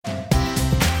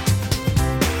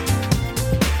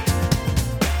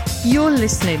You're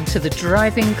listening to the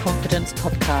Driving Confidence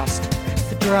Podcast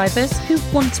for drivers who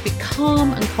want to be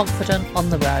calm and confident on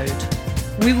the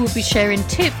road. We will be sharing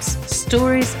tips,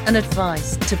 stories and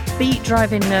advice to beat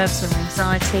driving nerves and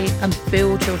anxiety and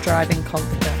build your driving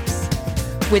confidence.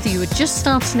 Whether you are just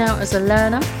starting out as a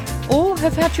learner or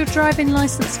have had your driving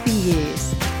licence for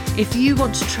years, if you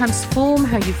want to transform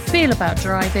how you feel about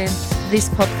driving, this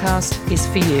podcast is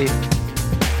for you.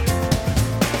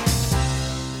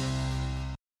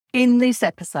 In this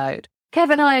episode,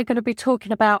 Kev and I are going to be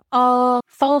talking about our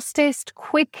fastest,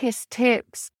 quickest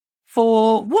tips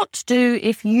for what to do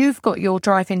if you've got your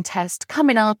driving test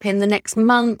coming up in the next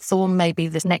month or maybe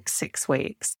the next 6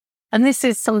 weeks. And this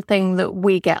is something that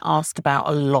we get asked about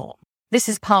a lot. This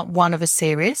is part 1 of a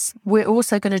series. We're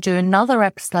also going to do another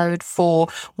episode for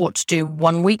what to do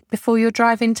 1 week before your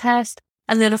driving test,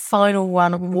 and then a final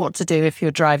one on what to do if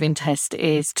your driving test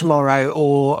is tomorrow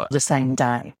or the same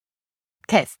day.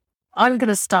 Kev, I'm going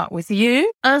to start with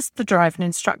you as the driving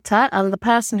instructor and the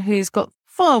person who's got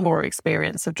far more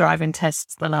experience of driving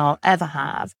tests than I'll ever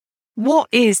have. What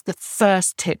is the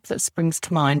first tip that springs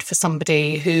to mind for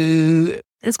somebody who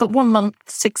has got 1 month,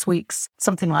 6 weeks,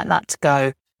 something like that to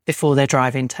go before their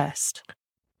driving test?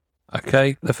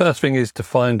 Okay, the first thing is to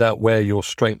find out where your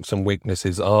strengths and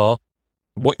weaknesses are.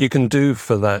 What you can do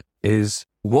for that is,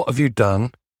 what have you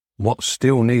done? What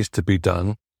still needs to be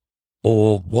done?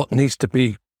 Or what needs to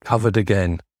be covered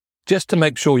again? Just to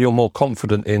make sure you're more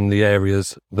confident in the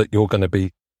areas that you're going to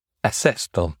be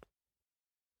assessed on.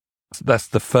 That's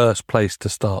the first place to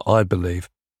start, I believe,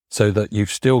 so that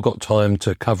you've still got time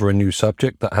to cover a new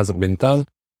subject that hasn't been done,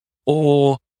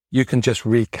 or you can just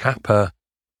recap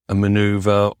a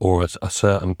manoeuvre or a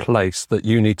certain place that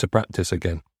you need to practice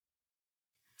again.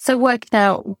 So working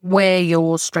out where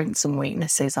your strengths and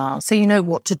weaknesses are, so you know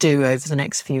what to do over the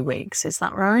next few weeks. Is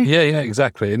that right? Yeah,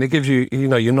 exactly. And it gives you,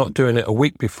 you're not doing it a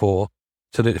week before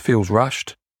so that it feels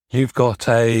rushed. You've got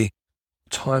a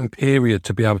time period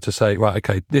to be able to say, right,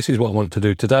 okay, this is what I want to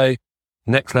do today.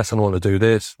 Next lesson I want to do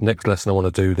this. Next lesson I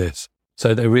want to do this.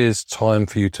 So there is time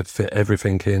for you to fit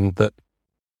everything in that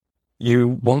you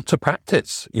want to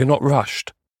practice. You're not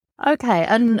rushed. Okay.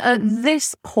 And at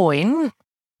this point,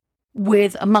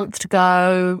 with a month to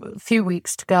go, a few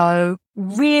weeks to go,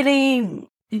 really,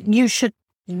 you should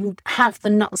have the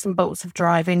nuts and bolts of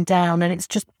driving down, and it's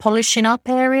just polishing up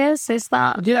areas, is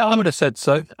that? Yeah, I would have said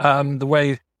so. The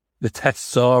way the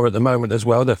tests are at the moment as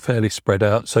well, they're fairly spread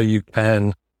out, so you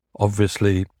can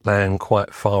obviously plan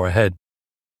quite far ahead.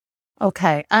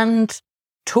 Okay, and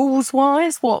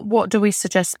tools-wise, what do we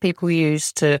suggest people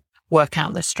use to work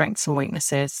out their strengths and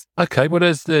weaknesses? Okay, well,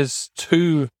 there's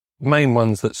 2 main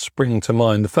ones that spring to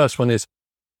mind. The first one is,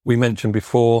 we mentioned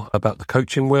before about the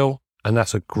coaching wheel, and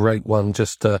that's a great one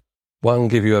just to,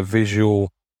 give you a visual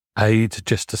aid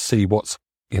just to see what's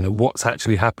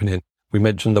actually happening. We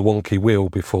mentioned the wonky wheel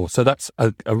before, so that's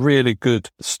a really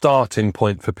good starting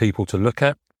point for people to look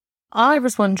at. I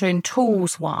was wondering,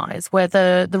 tools-wise,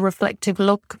 whether the reflective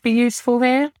log could be useful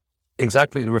here.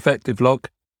 Exactly, the reflective log,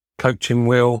 coaching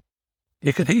wheel.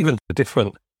 You could even, a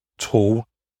different tool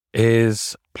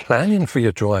is planning for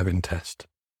your driving test.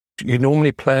 You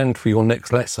normally plan for your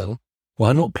next lesson.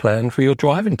 Why not plan for your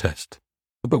driving test?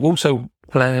 But also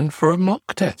plan for a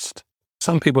mock test.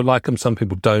 Some people like them, some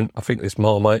people don't. I think it's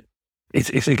Marmite. It's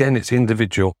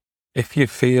individual. If you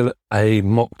feel a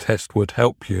mock test would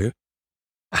help you,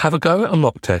 have a go at a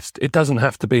mock test. It doesn't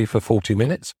have to be for 40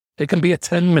 minutes. It can be a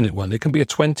 10-minute one. It can be a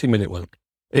 20-minute one.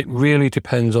 It really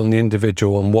depends on the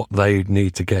individual and what they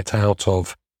need to get out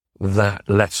of that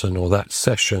lesson or that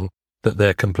session that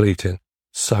they're completing,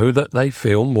 so that they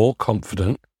feel more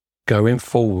confident going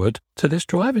forward to this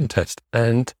driving test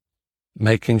and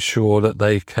making sure that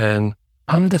they can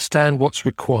understand what's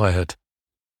required.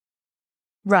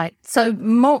 Right. So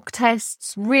mock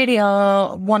tests really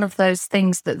are one of those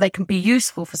things that they can be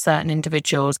useful for certain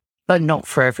individuals, but not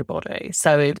for everybody.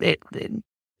 So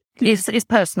it's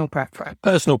personal preference.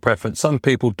 Personal preference. Some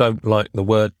people don't like the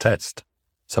word test,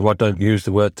 so I don't use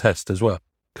the word test as well.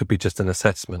 Could be just an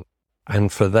assessment.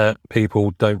 And for that,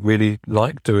 people don't really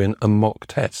like doing a mock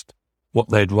test. What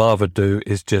they'd rather do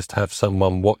is just have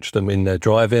someone watch them in their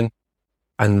driving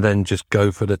and then just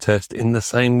go for the test in the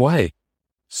same way.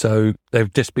 So they're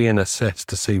just being assessed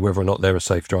to see whether or not they're a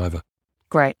safe driver.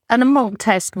 Great. And a mock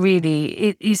test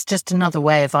really is just another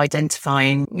way of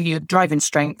identifying your driving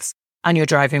strengths and your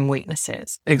driving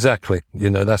weaknesses. Exactly.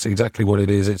 That's exactly what it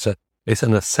is. It's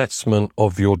an assessment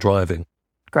of your driving.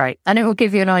 Great. And it will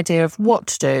give you an idea of what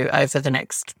to do over the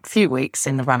next few weeks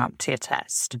in the run-up to your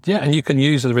test. Yeah, and you can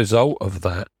use the result of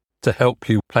that to help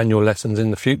you plan your lessons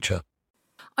in the future.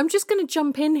 I'm just going to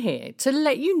jump in here to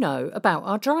let you know about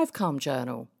our Drive Calm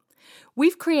journal.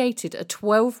 We've created a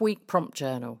 12-week prompt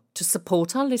journal to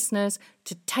support our listeners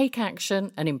to take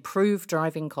action and improve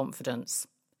driving confidence.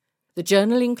 The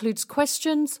journal includes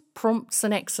questions, prompts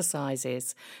and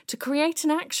exercises to create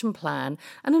an action plan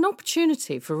and an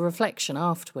opportunity for reflection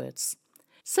afterwards.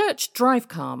 Search Drive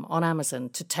Calm on Amazon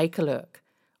to take a look.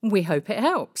 We hope it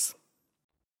helps.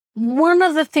 One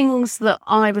of the things that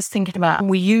I was thinking about, and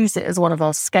we use it as one of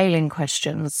our scaling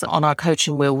questions on our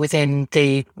coaching wheel within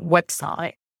the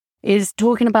website, is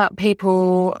talking about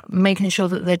people making sure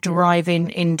that they're driving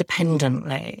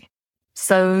independently.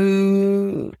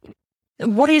 So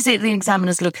what is it the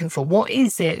examiner's looking for? What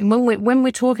is it? When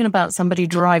we're talking about somebody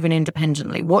driving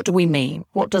independently, what do we mean?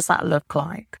 What does that look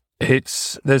like?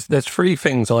 There's three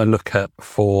things I look at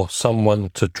for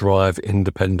someone to drive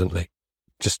independently.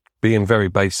 Just being very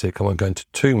basic, I won't go into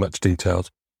too much details.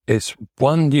 It's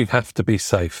one, you have to be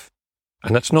safe.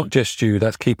 And that's not just you,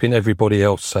 that's keeping everybody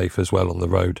else safe as well on the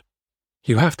road.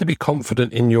 You have to be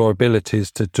confident in your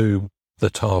abilities to do the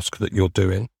task that you're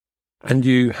doing. And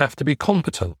you have to be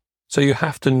competent. So you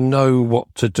have to know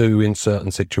what to do in certain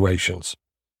situations.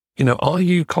 You know, are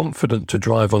you confident to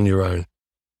drive on your own?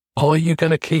 Are you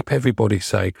going to keep everybody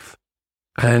safe?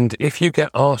 And if you get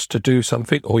asked to do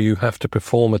something or you have to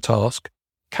perform a task,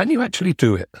 can you actually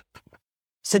do it?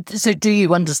 So do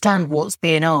you understand what's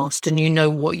being asked and you know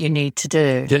what you need to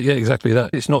do? Yeah, exactly that.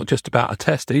 It's not just about a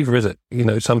test either, is it? You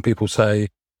know, some people say,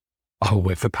 oh,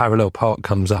 if a parallel park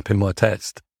comes up in my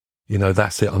test, you know,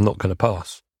 that's it, I'm not going to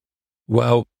pass.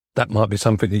 Well, that might be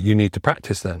something that you need to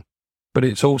practice then. But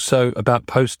it's also about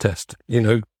post-test. You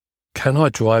know, can I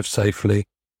drive safely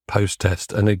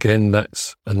post-test? And again,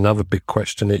 that's another big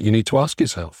question that you need to ask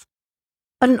yourself.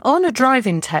 And on a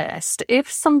driving test,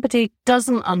 if somebody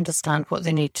doesn't understand what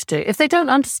they need to do, if they don't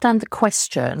understand the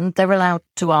question, they're allowed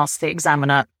to ask the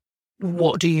examiner,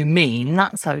 what do you mean?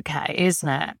 That's okay, isn't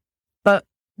it? But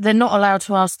they're not allowed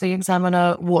to ask the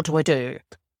examiner, what do I do?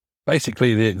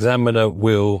 Basically, the examiner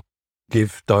will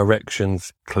give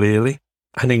directions clearly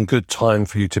and in good time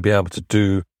for you to be able to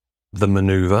do the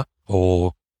maneuver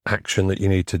or action that you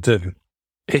need to do.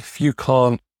 If you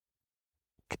can't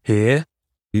hear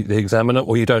the examiner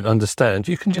or you don't understand,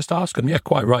 you can just ask them, yeah,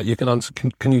 quite right, you can answer,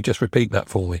 can you just repeat that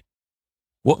for me?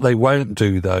 What they won't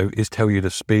do, though, is tell you the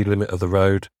speed limit of the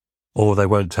road, or they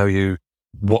won't tell you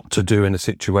what to do in a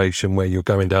situation where you're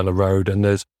going down a road and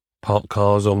there's parked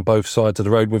cars on both sides of the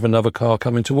road with another car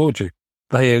coming towards you.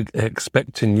 They are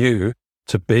expecting you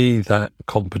to be that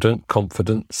competent,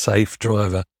 confident, safe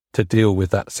driver to deal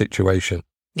with that situation.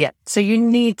 Yeah, so you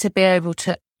need to be able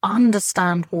to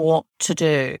understand what to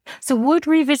do. So would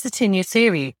revisiting your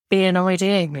theory be an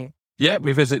idea? Yeah,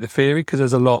 revisit the theory because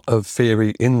there's a lot of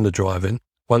theory in the driving.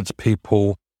 Once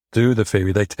people do the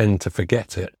theory, they tend to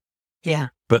forget it. Yeah.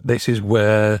 But this is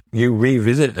where you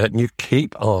revisit it and you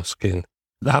keep asking.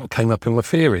 That came up in the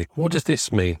theory. What does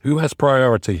this mean? Who has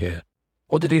priority here?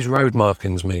 What do these road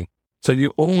markings mean? So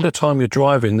all the time you're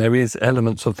driving, there is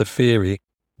elements of the theory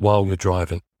while you're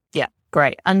driving. Yeah,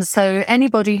 great. And so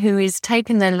anybody who is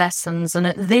taking their lessons and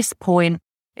at this point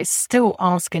is still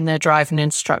asking their driving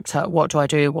instructor, what do I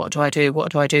do? What do I do?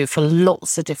 What do I do? For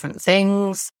lots of different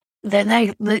things. Then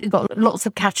they've got lots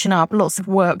of catching up, lots of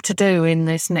work to do in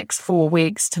this next 4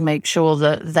 weeks to make sure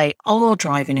that they are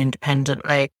driving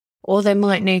independently. Or they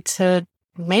might need to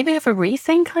maybe have a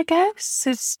rethink, I guess.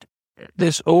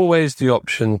 There's always the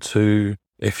option to,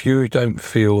 if you don't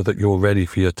feel that you're ready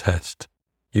for your test,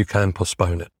 you can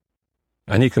postpone it.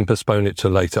 And you can postpone it to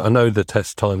later. I know the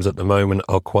test times at the moment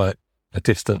are quite a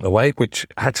distant away, which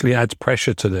actually adds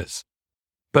pressure to this.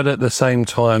 But at the same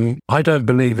time, I don't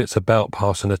believe it's about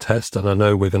passing a test. And I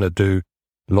know we're going to do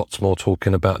lots more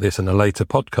talking about this in a later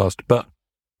podcast, but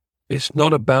it's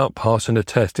not about passing a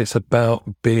test. It's about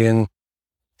being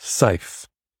safe.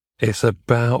 It's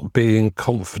about being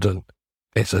confident.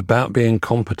 It's about being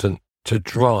competent to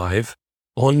drive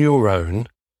on your own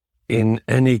in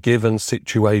any given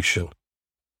situation.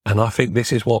 And I think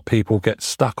this is what people get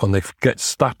stuck on. They get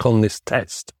stuck on this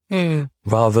test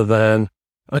rather than,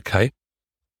 okay,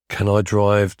 can I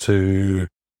drive to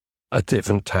a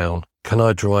different town? Can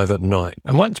I drive at night?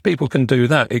 And once people can do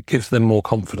that, it gives them more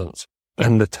confidence.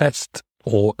 And the test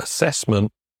or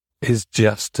assessment is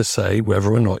just to say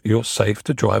whether or not you're safe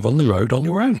to drive on the road on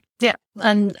your own. Yeah.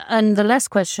 And the less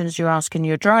questions you're asking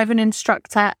your driving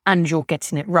instructor and you're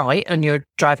getting it right and your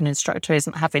driving instructor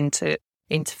isn't having to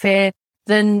interfere,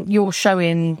 then you're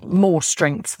showing more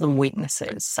strengths than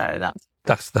weaknesses. So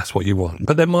That's what you want.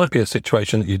 But there might be a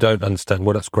situation that you don't understand.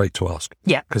 Well, that's great to ask.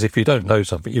 Yeah. Because if you don't know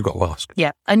something, you've got to ask.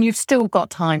 Yeah. And you've still got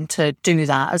time to do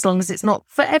that as long as it's not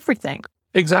for everything.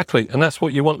 Exactly. And that's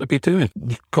what you want to be doing.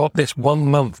 You've got this 1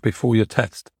 month before your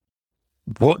test.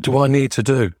 What do I need to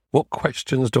do? What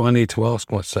questions do I need to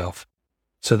ask myself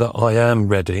so that I am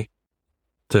ready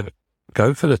to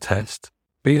go for the test,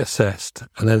 be assessed,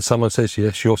 and then someone says,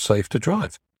 yes, you're safe to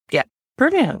drive? Yeah.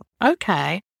 Brilliant.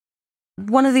 Okay.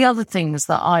 One of the other things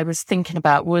that I was thinking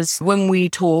about was when we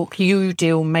talk, you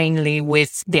deal mainly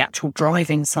with the actual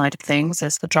driving side of things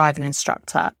as the driving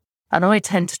instructor. And I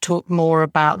tend to talk more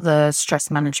about the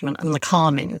stress management and the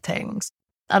calming things.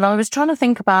 And I was trying to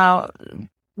think about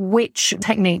which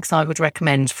techniques I would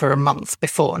recommend for a month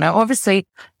before. Now, obviously,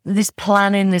 this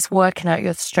planning, this working out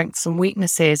your strengths and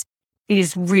weaknesses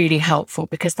is really helpful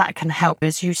because that can help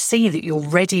as you see that you're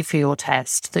ready for your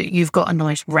test, that you've got a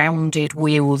nice rounded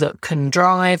wheel that can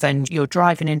drive and you're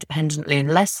driving independently in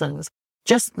lessons.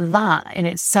 Just that in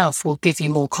itself will give you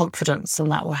more confidence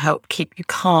and that will help keep you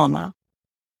calmer.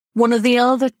 One of the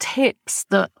other tips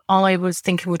that I was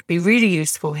thinking would be really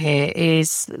useful here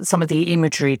is some of the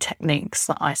imagery techniques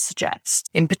that I suggest,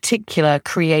 in particular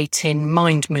creating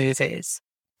mind movies.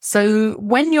 So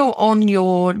when you're on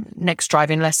your next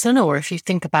driving lesson, or if you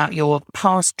think about your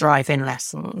past driving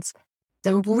lessons,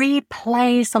 then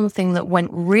replay something that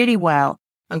went really well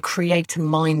and create a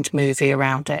mind movie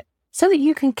around it so that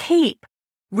you can keep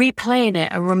replaying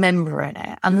it and remembering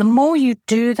it. And the more you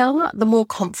do that, the more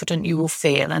confident you will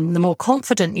feel. And the more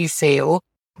confident you feel,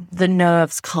 the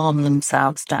nerves calm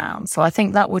themselves down. So I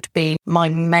think that would be my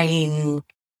main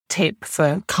tip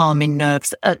for calming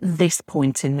nerves at this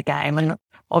point in the game. And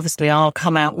obviously, I'll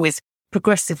come out with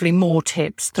progressively more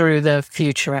tips through the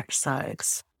future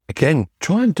episodes. Again,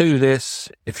 try and do this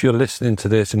if you're listening to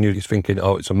this and you're just thinking,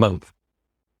 oh, it's a month.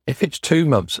 If it's 2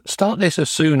 months, start this as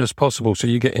soon as possible so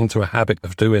you get into a habit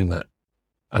of doing that.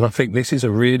 And I think this is a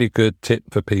really good tip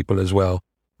for people as well.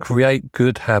 Create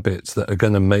good habits that are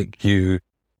going to make you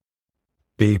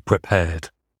be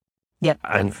prepared. Yeah,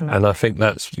 and I think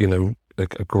that's, a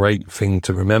great thing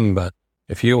to remember.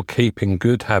 If you're keeping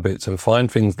good habits and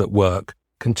find things that work,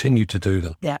 continue to do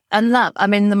them. Yeah. And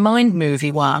the mind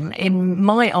movie one, in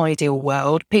my ideal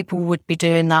world, people would be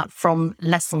doing that from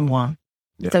lesson 1.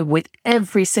 Yeah. So with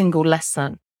every single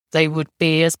lesson, they would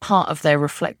be, as part of their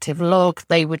reflective log,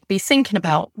 they would be thinking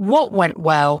about what went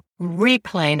well,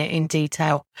 replaying it in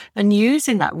detail and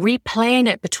using that, replaying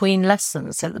it between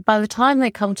lessons. So that by the time they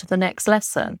come to the next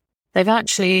lesson, they've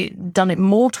actually done it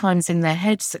more times in their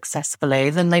head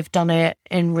successfully than they've done it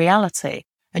in reality.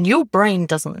 And your brain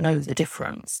doesn't know the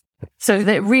difference. So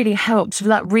that really helps.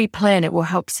 That replaying it will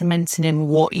help cementing in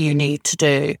what you need to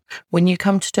do when you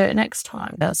come to do it next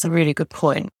time. That's a really good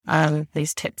point.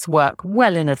 These tips work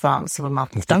well in advance of a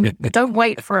month. Don't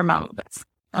wait for a month.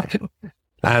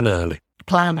 Plan early.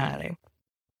 Plan early.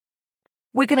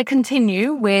 We're going to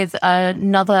continue with a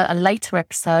later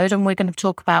episode, and we're going to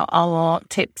talk about our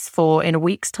tips for in a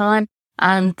week's time.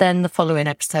 And then the following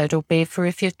episode will be for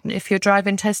if your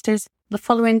driving test is the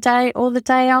following day or the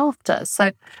day after.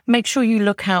 So make sure you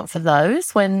look out for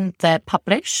those when they're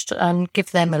published and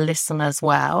give them a listen as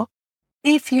well.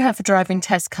 If you have a driving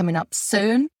test coming up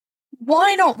soon,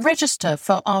 why not register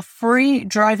for our free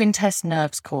driving test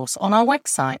nerves course on our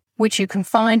website, which you can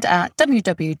find at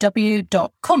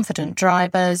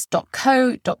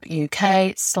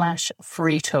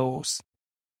www.confidentdrivers.co.uk/free tools.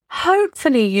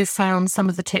 Hopefully you found some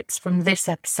of the tips from this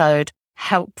episode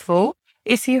helpful.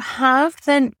 If you have,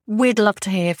 then we'd love to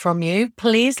hear from you.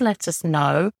 Please let us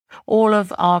know. All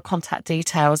of our contact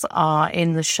details are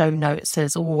in the show notes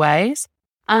as always.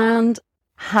 And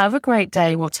have a great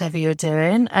day, whatever you're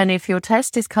doing. And if your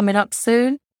test is coming up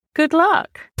soon, good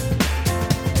luck.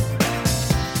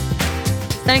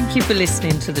 Thank you for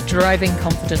listening to the Driving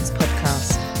Confidence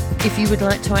Podcast. If you would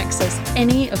like to access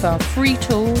any of our free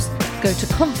tools, go to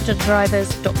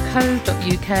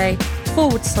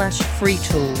confidentdrivers.co.uk/free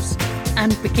tools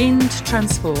and begin to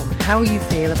transform how you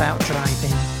feel about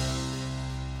driving.